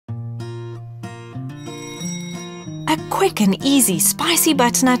A quick and easy spicy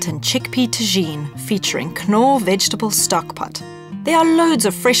butternut and chickpea tagine featuring Knorr vegetable stock pot. There are loads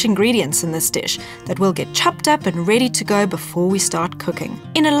of fresh ingredients in this dish that will get chopped up and ready to go before we start cooking.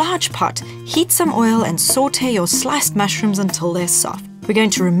 In a large pot, heat some oil and saute your sliced mushrooms until they're soft. We're going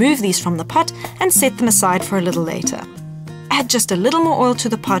to remove these from the pot and set them aside for a little later. Add just a little more oil to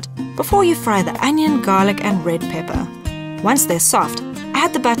the pot before you fry the onion, garlic and red pepper. Once they're soft,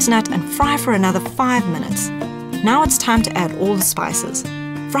 add the butternut and fry for another 5 minutes. Now it's time to add all the spices.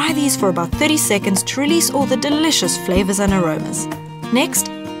 Fry these for about 30 seconds to release all the delicious flavors and aromas. Next,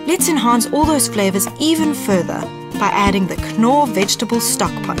 let's enhance all those flavors even further by adding the Knorr vegetable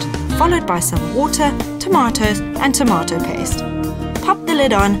stock pot, followed by some water, tomatoes and tomato paste. Pop the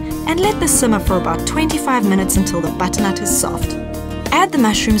lid on and let this simmer for about 25 minutes until the butternut is soft. Add the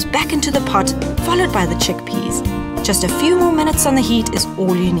mushrooms back into the pot, followed by the chickpeas. Just a few more minutes on the heat is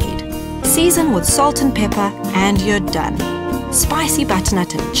all you need. Season with salt and pepper and you're done. Spicy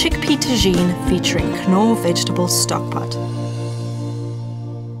butternut and chickpea tagine featuring Knorr vegetable stock pot.